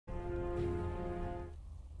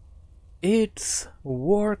It's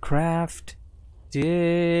WarCraft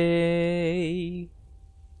Day.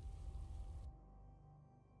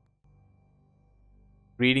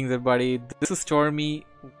 Greetings everybody, this is Stormy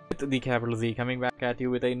with the capital Z coming back at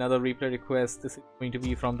you with another replay request. This is going to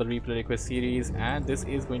be from the replay request series, and this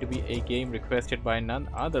is going to be a game requested by none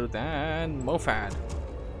other than MoFaD.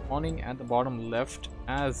 Spawning at the bottom left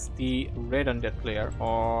as the red undead player,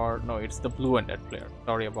 or no, it's the blue undead player,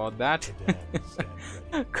 sorry about that.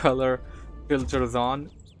 Color filters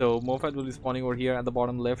on. So MoFaD will be spawning over here at the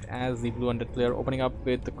bottom left as the blue undead player, opening up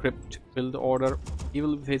with the crypt build order. He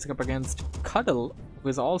will be facing up against Cuddle, who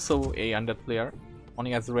is also a undead player,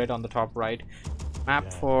 spawning as red on the top right.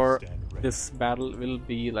 Map for this battle will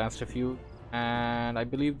be Last Refuge, and I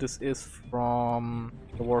believe this is from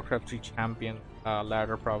the WarCraft 3 champion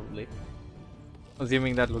ladder, probably.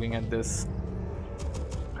 Assuming that looking at this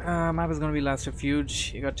map is going to be Last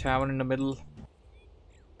Refuge. You got tavern in the middle,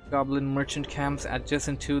 goblin merchant camps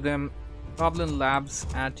adjacent to them, goblin labs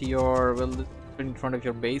at your, well, in front of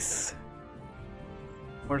your base,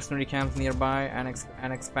 mercenary camps nearby, and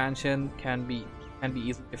an expansion can be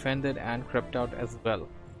easily defended and crept out as well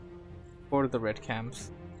for the red camps.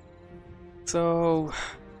 So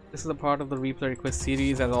this is a part of the replay request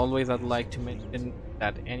series. As always, I'd like to mention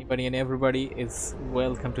that anybody and everybody is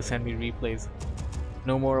welcome to send me replays.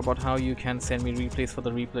 Know more about how you can send me replays for the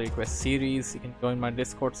replay request series, you can join my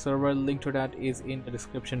Discord server. Link to that is in the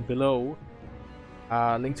description below.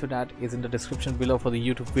 Link to that is in the description below for the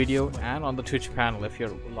YouTube video and on the Twitch panel if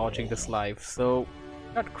you're watching this live. So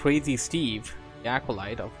we got Crazy Steve, the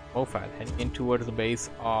acolyte of MoFaD, heading in towards the base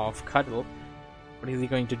of Cuddle. What is he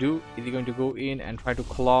going to do? Is he going to go in and try to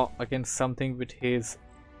claw against something with his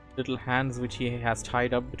little hands, which he has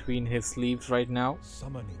tied up between his sleeves right now?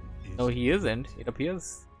 No, he isn't. It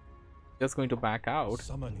appears just going to back out.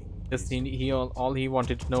 Just all he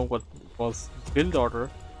wanted to know was build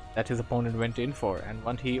order that his opponent went in for, and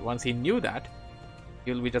once he knew that,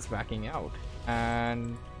 he'll be just backing out.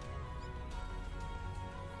 And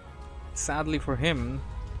sadly for him,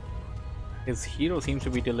 his hero seems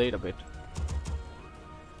to be delayed a bit.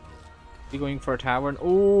 Is he going for a tavern?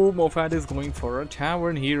 Oh, MoFaD is going for a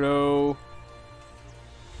tavern hero.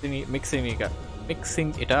 Mixing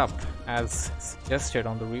it up as suggested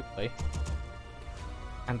on the replay.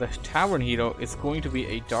 And the tavern hero is going to be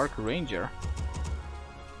a dark ranger.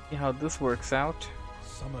 See how this works out.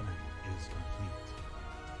 Summoning is complete.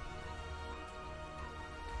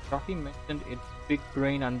 Rocky mentioned it's big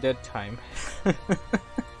brain undead time.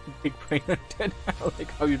 Big brain undead. I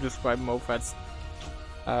like how you describe MoFaD's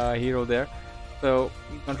hero there. So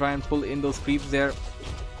you can try and pull in those creeps there.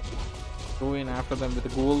 Go in after them with the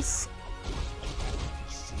ghouls.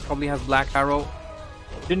 Probably has black arrow.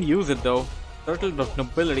 Didn't use it though. Circle of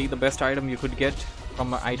Nobility, the best item you could get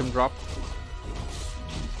from an item drop.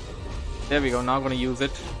 There we go, now gonna use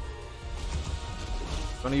it.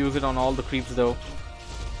 Gonna use it on all the creeps though.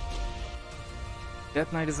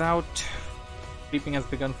 Death Knight is out. Creeping has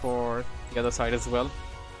begun for the other side as well.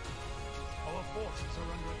 Our forces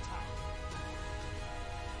are under attack.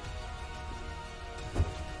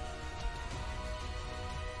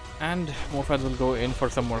 And MoFaD will go in for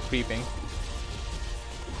some more creeping.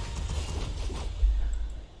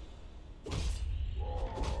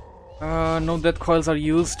 No death coils are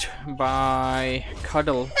used by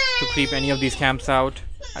Cuddle to creep any of these camps out.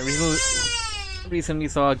 I recently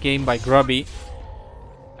saw a game by Grubby.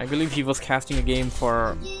 I believe he was casting a game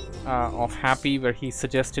for of Happy, where he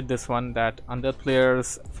suggested this one, that undead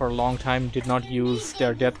players for a long time did not use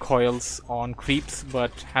their death coils on creeps,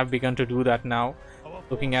 but have begun to do that now.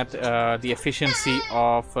 Looking at the efficiency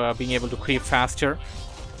of being able to creep faster,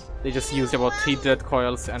 they just used about 3 death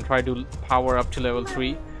coils and tried to power up to level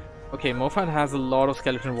 3. Okay, MoFaD has a lot of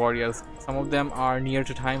skeleton warriors. Some of them are near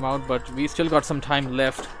to timeout, but we still got some time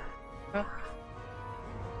left.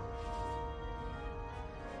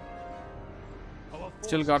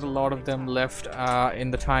 Still got a lot of them left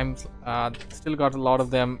in the times. Still got a lot of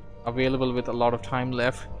them available with a lot of time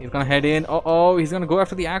left. He's gonna head in. Oh, he's gonna go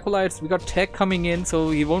after the acolytes. We got tech coming in,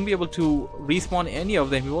 so he won't be able to respawn any of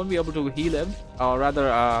them. He won't be able to heal them, or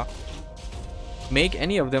rather make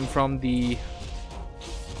any of them from the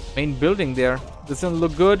main building there. This doesn't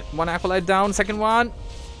look good. One acolyte down, second one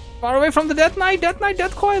far away from the Death Knight.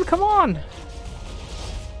 Death coil, come on.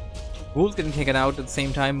 Ghoul's getting taken out at the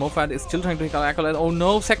same time. MoFaD is still trying to take out acolyte. Oh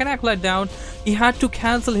no, second acolyte down. He had to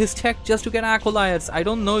cancel his tech just to get acolytes. I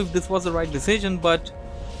don't know if this was the right decision, but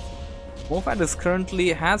MoFaD is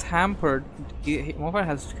currently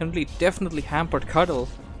definitely hampered Cuddle.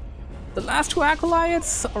 The last 2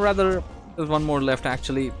 acolytes, or rather there's one more left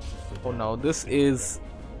actually. Oh no, this is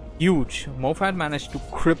huge. MoFaD managed to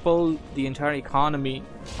cripple the entire economy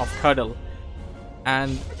of Cuddle.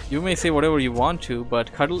 And you may say whatever you want to,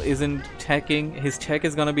 but Cuddle isn't teching, his tech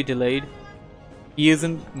is gonna be delayed. He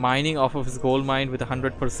isn't mining off of his gold mine with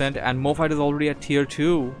 100%, and MoFaD is already at tier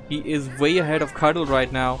 2. He is way ahead of Cuddle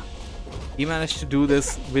right now. He managed to do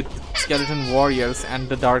this with Skeleton Warriors and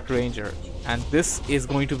the Dark Ranger. And this is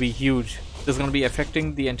going to be huge. This is going to be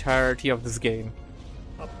affecting the entirety of this game.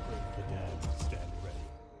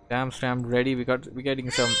 Dam stand ready. We're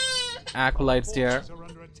getting some acolytes there.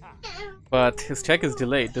 But his tech is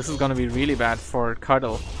delayed. This is going to be really bad for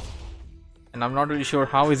Cuddle. And I'm not really sure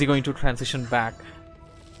how is he going to transition back.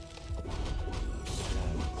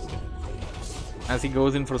 As he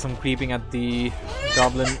goes in for some creeping at the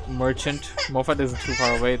Goblin Merchant. MoFaD isn't too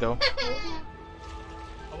far away though.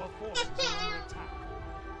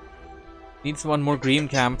 Needs one more green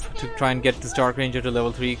camp to try and get this Dark Ranger to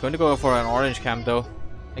level 3. Going to go for an orange camp though.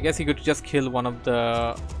 I guess he could just kill one of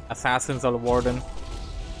the assassins or the warden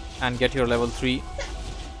and get your level 3.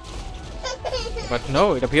 But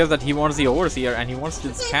no, it appears that he wants the overseer and he wants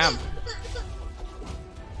this camp.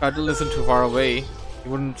 Cuddle isn't too far away. He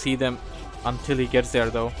wouldn't see them until he gets there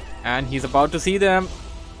though. And he's about to see them.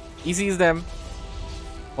 He sees them.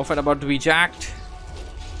 MoFaD about to be jacked.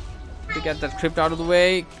 To get that crypt out of the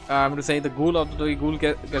way. I'm going to say the ghoul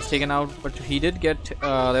gets taken out, but he did get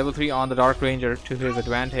level 3 on the Dark Ranger to his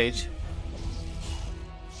advantage.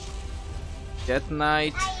 Death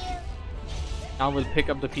Knight. Now we'll pick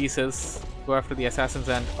up the pieces, go after the assassins,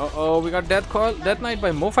 and we got Death Knight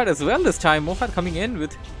by MoFaD as well this time. MoFaD coming in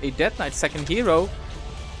with a Death Knight second hero,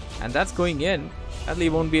 and that's going in. Sadly, he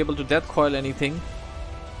won't be able to Death Coil anything,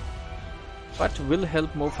 but will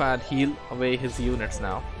help MoFaD heal away his units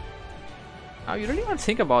now. Now you really want to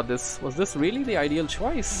think about this. Was this really the ideal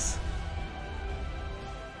choice?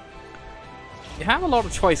 You have a lot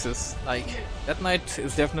of choices. Like, Death Knight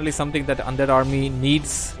is definitely something that Undead army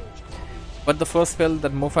needs. But the first spell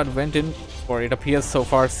that MoFaD went in for, it appears so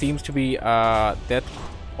far, seems to be Death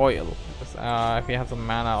Coil. If he has some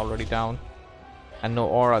mana already down and no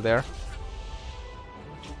aura there.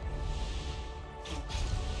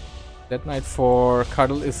 Death Knight for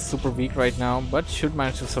Cuddle is super weak right now, but should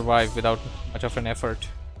manage to survive without much of an effort.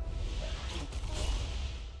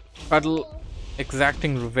 Cuddle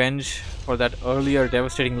exacting revenge for that earlier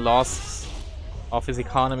devastating loss of his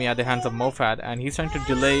economy at the hands of MoFaD, and he's trying to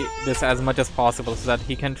delay this as much as possible so that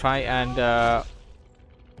he can try and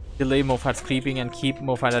delay MoFaD's creeping and keep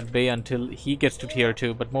MoFaD at bay until he gets to tier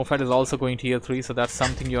 2. But MoFaD is also going tier 3, so that's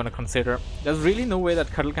something you want to consider. There's really no way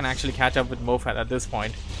that Cuddle can actually catch up with MoFaD at this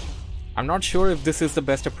point. I'm not sure if this is the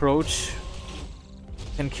best approach.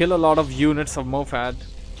 Can kill a lot of units of MoFaD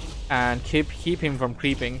and keep him from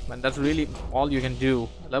creeping, and that's really all you can do.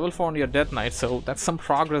 Level 4 on your Death Knight, so that's some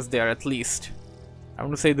progress there at least. I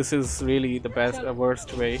want to say this is really the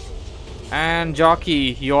worst way. And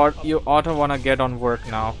Jockey, you ought to wanna get on work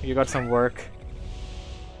now. You got some work.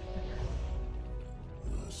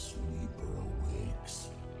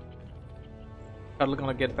 Cuddle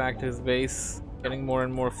gonna get back to his base, getting more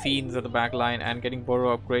and more fiends at the back line and getting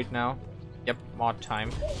Burrow upgrade now. Yep, mod time.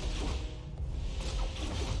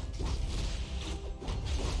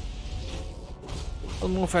 Well,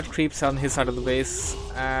 MoFaD creeps on his side of the base,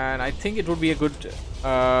 and I think it would be a good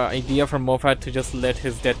idea for MoFaD to just let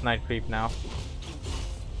his Death Knight creep now.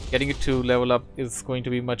 Getting it to level up is going to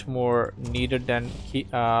be much more needed than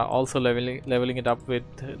also leveling it up with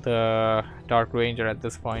the Dark Ranger at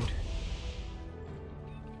this point.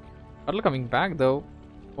 Cuddle coming back though.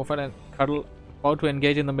 MoFaD and Cuddle about to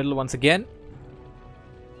engage in the middle once again.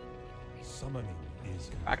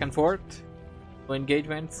 Back and forth. No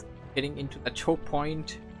engagements. Getting into the choke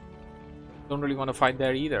point. Don't really want to fight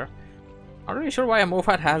there either. Not really sure why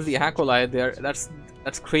MoFaD has the acolyte there. That's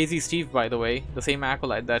Crazy Steve, by the way. The same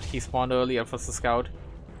acolyte that he spawned earlier for the scout.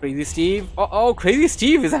 Crazy Steve. Oh, Crazy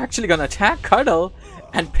Steve is actually gonna attack Cuddle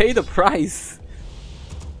and pay the price.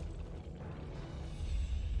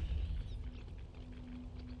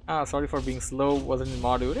 Sorry for being slow. Wasn't in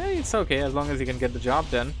module. Hey, it's okay as long as you can get the job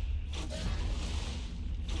done.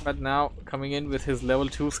 But now coming in with his level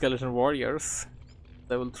 2 Skeleton Warriors,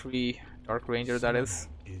 level 3 Dark Ranger, that is.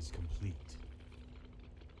 Complete.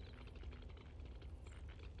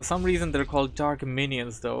 For some reason they're called Dark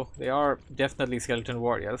Minions though. They are definitely Skeleton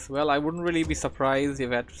Warriors. Well, I wouldn't really be surprised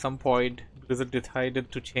if at some point Blizzard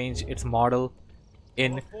decided to change its model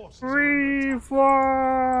in Reforged.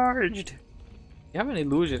 You have an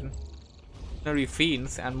illusion. Illusionary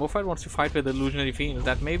Fiends, and MoFaD wants to fight with Illusionary Fiends.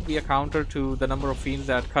 That may be a counter to the number of Fiends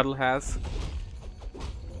that Cuddle has.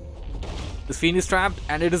 This Fiend is trapped,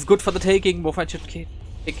 and it is good for the taking. MoFaD should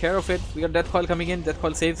Take care of it. We got Death Coil coming in. Death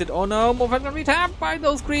Coil saves it. Oh no, MoFaD gonna be tapped by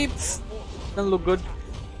those creeps. Doesn't look good.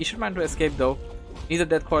 He should manage to escape though. Needs a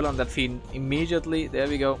Death Coil on that fiend immediately. There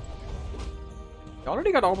we go. He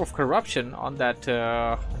already got Orb of Corruption on that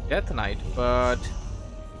Death Knight, but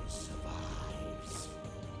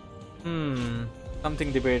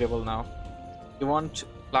something debatable now. You want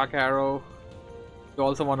Black Arrow. You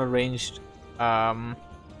also want a ranged Orb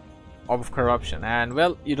of Corruption, and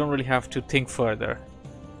well, you don't really have to think further.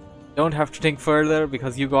 Don't have to think further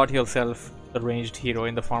because you got yourself the ranged hero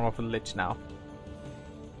in the form of a Lich now.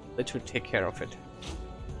 Lich will take care of it.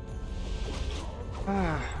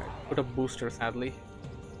 Put a booster, sadly.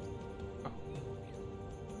 Oh.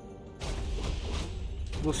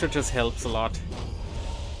 Booster just helps a lot.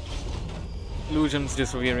 Illusions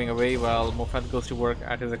disappearing away while MoFaD goes to work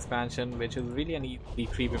at his expansion, which is really an easily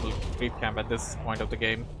creepable creep camp at this point of the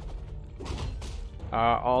game.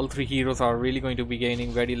 All three heroes are really going to be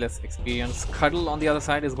gaining very less experience. Cuddle on the other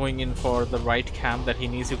side is going in for the right camp that he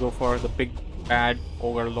needs to go for, the big bad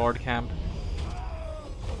Ogre Lord camp.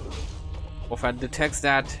 MoFaD detects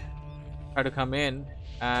that, try to come in,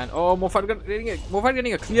 and oh, MoFaD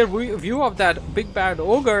getting a clear view of that big bad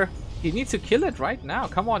Ogre. He needs to kill it right now.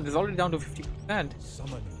 Come on, it's already down to 50%.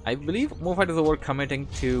 I believe MoFaD is over committing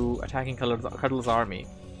to attacking Cuddle's army.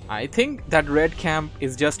 I think that red camp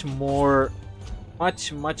is just much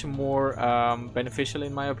more beneficial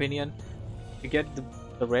in my opinion. If you get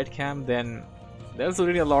the red camp, then there's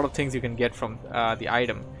really a lot of things you can get from the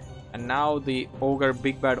item. And now the ogre,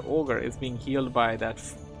 big bad ogre, is being healed by that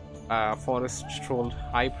forest trolled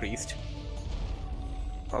high priest.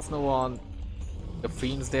 Crossnow on the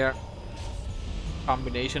fiends there.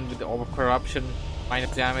 Combination with the Orb of Corruption,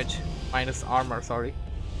 minus damage, minus armor, sorry.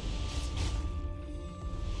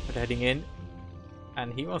 But heading in,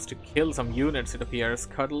 and he wants to kill some units, it appears.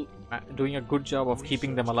 Cuddle doing a good job of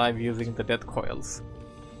keeping them alive using the death coils.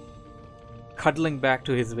 Cuddling back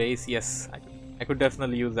to his base, yes, I could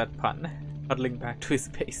definitely use that pun. Cuddling back to his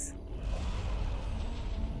base.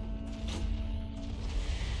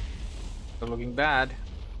 So looking bad.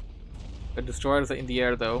 The destroyers are in the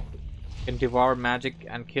air though. Can devour magic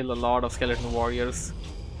and kill a lot of skeleton warriors.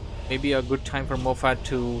 Maybe a good time for MoFaD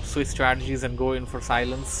to switch strategies and go in for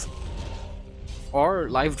silence. Or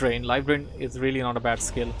life drain. Life drain is really not a bad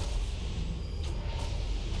skill.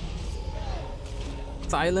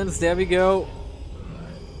 Silence, there we go.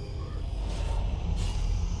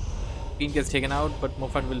 Fiend gets taken out, but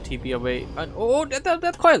MoFaD will TP away. And oh,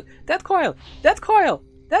 that coil! That coil! That coil!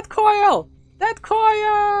 That coil! That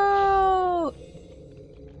coil!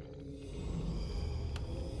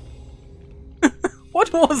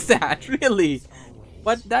 What was that, really?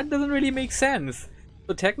 But that doesn't really make sense.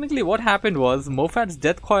 So technically what happened was MoFaD's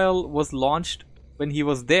death coil was launched when he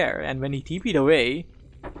was there, and when he TP'd away,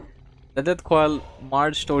 the death coil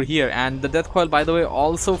marched over here. And the death coil, by the way,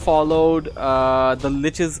 also followed the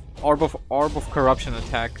Lich's Orb of Corruption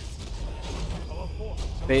attack.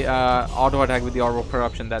 They auto attack with the Orb of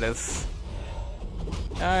Corruption, that is.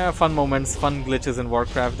 Fun moments, fun glitches in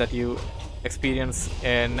WarCraft that you experience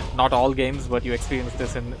in not all games, but you experience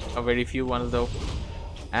this in a very few ones though.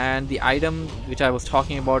 And the item which I was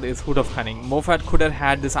talking about is Hood of Cunning. MoFaD could have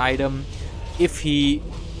had this item if he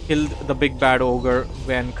killed the big bad ogre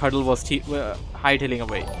when Cuddle was hightailing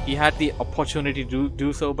away. He had the opportunity to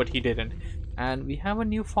do so, but he didn't. And we have a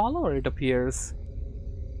new follower, it appears.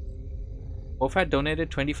 MoFaD donated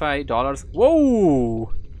 $25.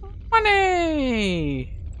 Whoa!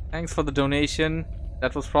 Money! Thanks for the donation.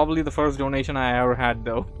 That was probably the first donation I ever had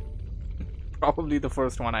though. Probably the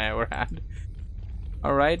first one I ever had.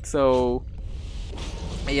 Alright, so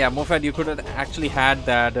yeah, MoFaD, you could have actually had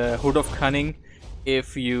that Hood of Cunning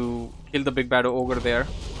if you killed the big bad ogre there.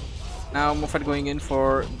 Now MoFaD going in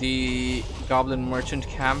for the Goblin Merchant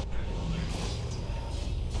camp.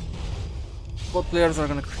 Both players are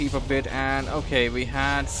gonna creep a bit, and okay, we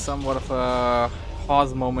had somewhat of a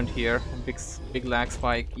pause moment here. Big lag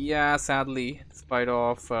spike. Yeah, sadly, despite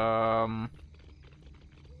of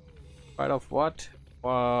what?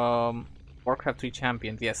 Warcraft 3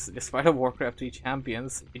 champions. Yes, despite of Warcraft 3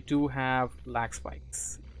 champions, we do have lag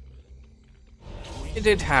spikes.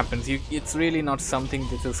 It happens. It's really not something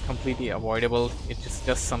that is completely avoidable. It's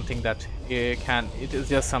just something that can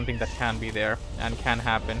be there and can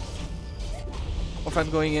happen.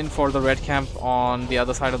 MoFaD going in for the red camp on the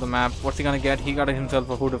other side of the map. What's he gonna get? He got himself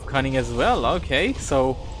a Hood of Cunning as well. Okay,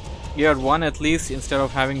 so you had one at least instead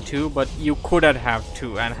of having two, but you could have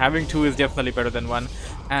two, and having two is definitely better than one.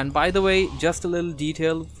 And by the way, just a little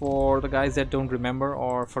detail for the guys that don't remember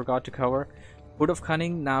or forgot to cover. Hood of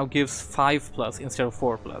Cunning now gives 5+ instead of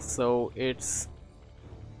 4+, so it's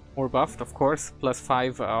more buffed, of course.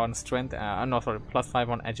 +5 on strength, no sorry, +5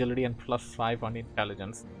 on agility and +5 on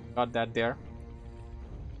intelligence. Got that there.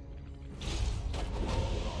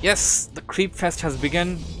 Yes, the creep fest has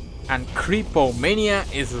begun and creepo mania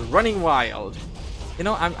is running wild. You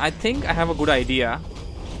know, I think I have a good idea.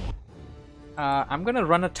 I'm gonna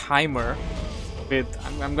run a timer with,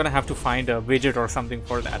 I'm gonna have to find a widget or something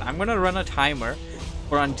for that. I'm gonna run a timer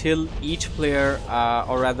for until each player,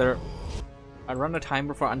 or rather I run a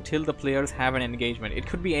timer for until the players have an engagement. It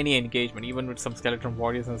could be any engagement, even with some skeleton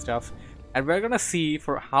warriors and stuff, and we're gonna see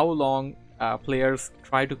for how long players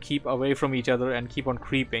try to keep away from each other and keep on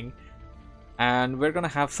creeping, and we're gonna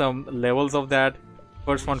have some levels of that.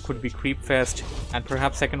 First one could be creep fest, and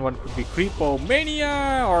perhaps second one could be creepo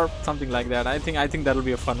mania or something like that. I think that'll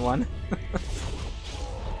be a fun one.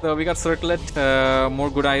 So we got circlet, more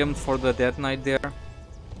good items for the death knight there,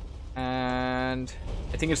 and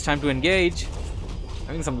I think it's time to engage.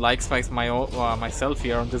 Having some like spikes myself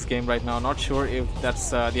here on this game right now. Not sure if that's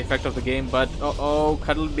the effect of the game, but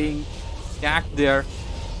Cuddle being stacked there.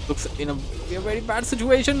 Looks in a very bad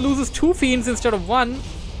situation. Loses 2 fiends instead of 1.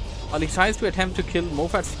 While he tries to attempt to kill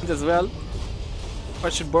MoFaD's fiend as well.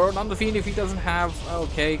 But should burn on the fiend if he doesn't have.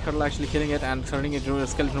 Okay, Cuddle actually killing it and turning it into a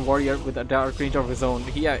skeleton warrior with a dark ranger of his own.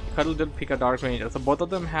 Cuddle did pick a dark ranger, so both of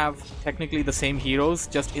them have technically the same heroes,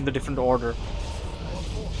 just in the different order.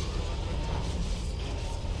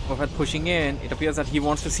 MoFaD pushing in. It appears that he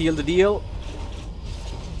wants to seal the deal.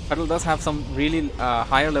 Cuddle does have some really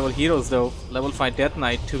higher level heroes though. Level 5 Death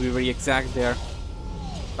Knight to be very exact there.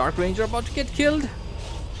 Dark Ranger about to get killed.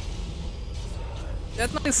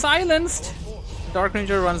 Death Knight is silenced. Dark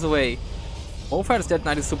Ranger runs away. MoFaD's Death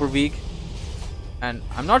Knight is super weak. And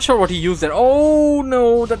I'm not sure what he used there. Oh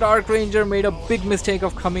no, the Dark Ranger made a big mistake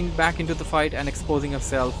of coming back into the fight and exposing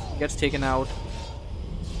himself. Gets taken out.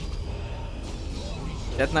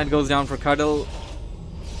 Death Knight goes down for Cuddle.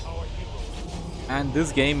 And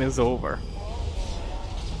this game is over.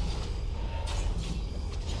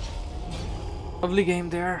 Lovely game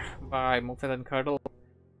there by MoFaD and Cuddle.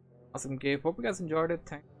 Awesome game. Hope you guys enjoyed it.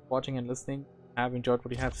 Thanks for watching and listening. Have enjoyed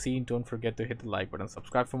what you have seen. Don't forget to hit the like button,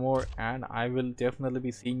 subscribe for more, and I will definitely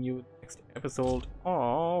be seeing you next episode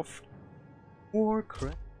of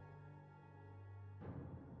WarCraft.